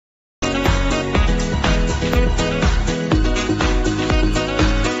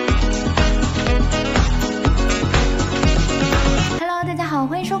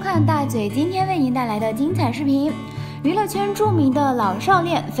带来的精彩视频。娱乐圈著名的老少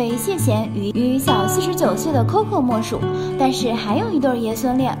恋非谢贤与小49岁的 Coco 莫属，但是还有一对爷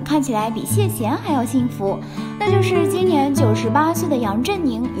孙恋看起来比谢贤还要幸福，那就是今年98岁的杨振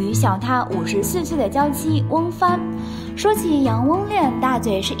宁与小他54岁的娇妻翁帆。说起杨翁恋，大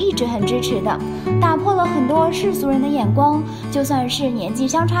嘴是一直很支持的，打破了很多世俗人的眼光。就算是年纪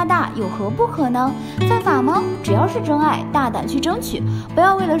相差大，有何不可能？犯法吗？只要是真爱，大胆去争取，不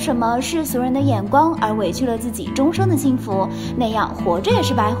要为了什么世俗人的眼光而委屈了自己终生的幸福，那样活着也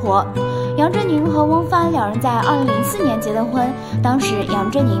是白活。杨振宁和翁帆两人在2004年结的婚，当时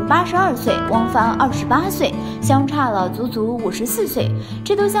杨振宁82岁，翁帆28岁，相差了足足54岁，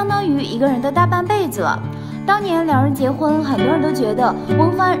这都相当于一个人的大半辈子了。当年两人结婚，很多人都觉得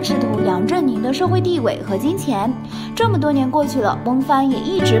翁帆是图杨振宁的社会地位和金钱。这么多年过去了，翁帆也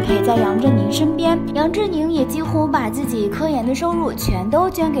一直陪在杨振宁身边，杨振宁也几乎把自己科研的收入全都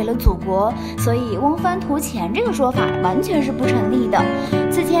捐给了祖国，所以翁帆图钱这个说法完全是不成立的。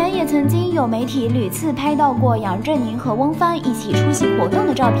此前也曾经有媒体屡次拍到过杨振宁和翁帆一起出席活动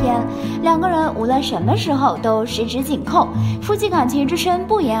的照片，两个人无论什么时候都十指紧扣，夫妻感情之深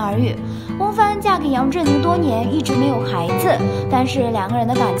不言而喻。翁帆嫁给杨振宁多年，一直没有孩子，但是两个人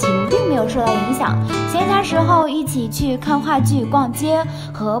的感情并没有受到影响，闲暇时候一起去看话剧、逛街，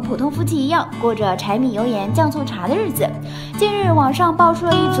和普通夫妻一样，过着柴米油盐酱醋茶的日子。近日网上爆出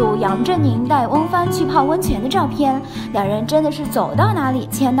了一组杨振宁带翁帆去泡温泉的照片，两人真的是走到哪里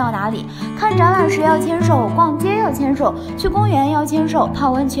牵到哪里，看展览时要牵手，逛街要牵手，去公园要牵手，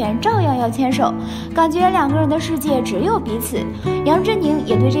泡温泉照样要牵手，感觉两个人的世界只有彼此。杨振宁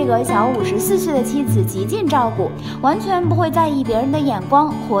也对这个小54岁的妻子极尽照顾，完全不会在意别人的眼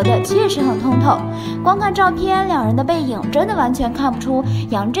光，活得确实很通透。光看照片，两人的背影真的完全看不出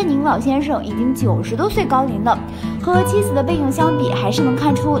杨振宁老先生已经90多岁高龄了，和妻子的背影相比，还是能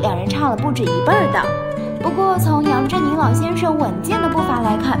看出两人差了不止一辈的。不过从杨振宁老先生稳健的步伐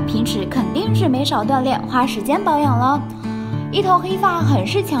来看，平时肯定是没少锻炼，花时间保养了。一头黑发很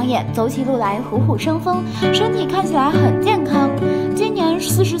是抢眼，走起路来虎虎生风，身体看起来很健康。今年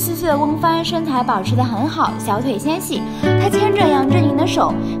44岁的翁帆身材保持得很好，小腿纤细，他牵着杨振宁的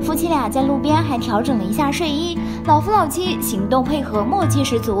手，夫妻俩在路边还调整了一下睡衣，老夫老妻行动配合，默契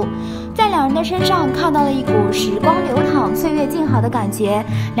十足。在两人的身上看到了一股时光流淌、岁月静好的感觉，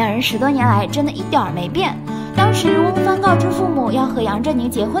两人10多年来真的一点儿没变。当时翁帆告知父母要和杨振宁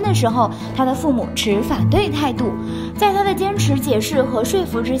结婚的时候，他的父母持反对态度，在他的坚持、解释和说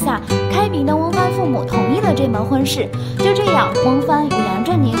服之下，开明的翁帆父母同意了这门婚事。就这样，翁帆与杨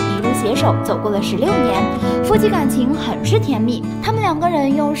振宁一路携手走过了16年，夫妻感情很是甜蜜。他们两个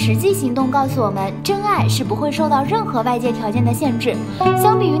人用实际行动告诉我们，真爱是不会受到任何外界条件的限制。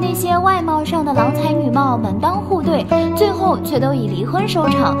相比于那些外貌上的郎才女貌、门当户对，最后却都以离婚收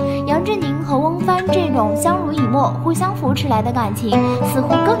场，杨振宁和翁帆这种相濡以沫、互相扶持来的感情似乎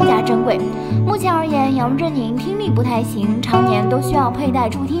更加珍贵。目前而言，杨振宁听力不太行，常年都需要佩戴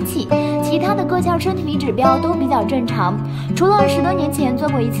助听器，其他的各项身体指标都比较正常，除了10多年前做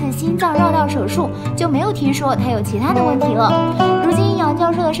过一次心脏绕道手术，就没有听说他有其他的问题了。如今杨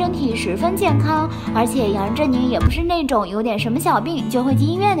教授的身体十分健康，而且杨振宁也不是那种有点什么小病就会进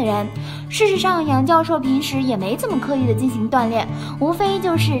医院的人。事实上，杨教授平时也没怎么刻意的进行锻炼，无非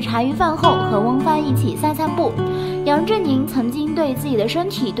就是茶余饭后和翁帆一起散散步。杨振宁曾经对自己的身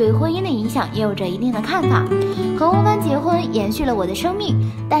体对婚姻的影响也有着一定的看法，和翁帆结婚延续了我的生命，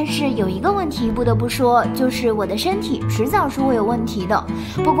但是有一个问题不得不说，就是我的身体迟早是会有问题的。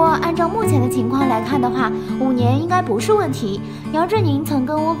不过按照目前的情况来看的话，5年应该不是问题。杨振宁曾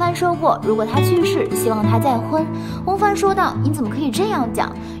跟翁帆说过，如果他去世，希望他再婚。翁帆说道，你怎么可以这样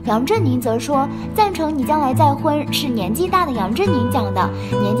讲？杨振宁则说，赞成你将来再婚是年纪大的杨振宁讲的，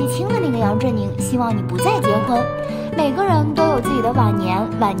年纪轻的那个杨振宁希望你不再结婚。每个人都有自己的晚年，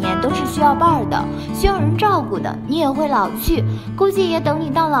晚年都是需要伴儿的，需要人照顾的，你也会老去，估计也等你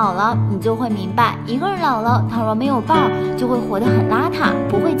到老了，你就会明白，一个人老了，倘若没有伴儿，就会活得很邋遢，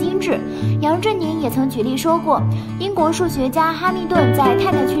不会精致。杨振宁也曾举例说过，英国数学家哈密顿在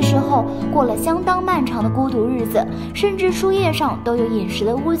太太去世后，过了相当漫长的孤独日子，甚至书页上都有饮食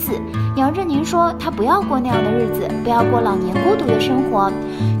的污渍。杨振宁说，他不要过那样的日子，不要过老年孤独的生活。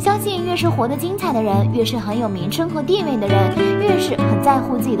相信越是活得精彩的人，越是很有名声和地位的人，越是很在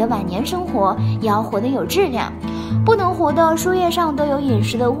乎自己的晚年生活，也要活得有质量。不能活的书页上都有饮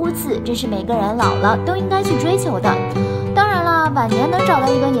食的污渍，这是每个人老了都应该去追求的。当然了，晚年能找到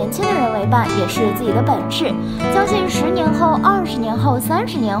一个年轻的人为伴，也是自己的本事。相信10年后、20年后、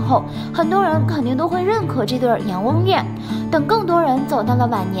30年后，很多人肯定都会认可这对洋翁恋。等更多人走到了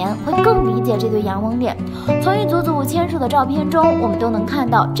晚年，会更理解这对洋翁恋。从一组组牵手的照片中，我们都能看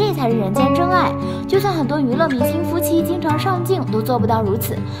到，这才是人间真爱。就算很多娱乐明星夫妻经常上镜，都做不到如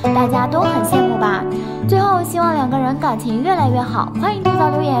此，大家都很羡慕吧？最后，希望2个人感情越来越好。欢迎吐槽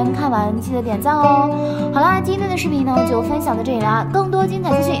留言，看完记得点赞哦。好啦，今天的视频呢就分享到这里啦，更多精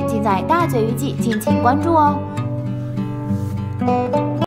彩资讯尽在大嘴娱记，敬请关注哦。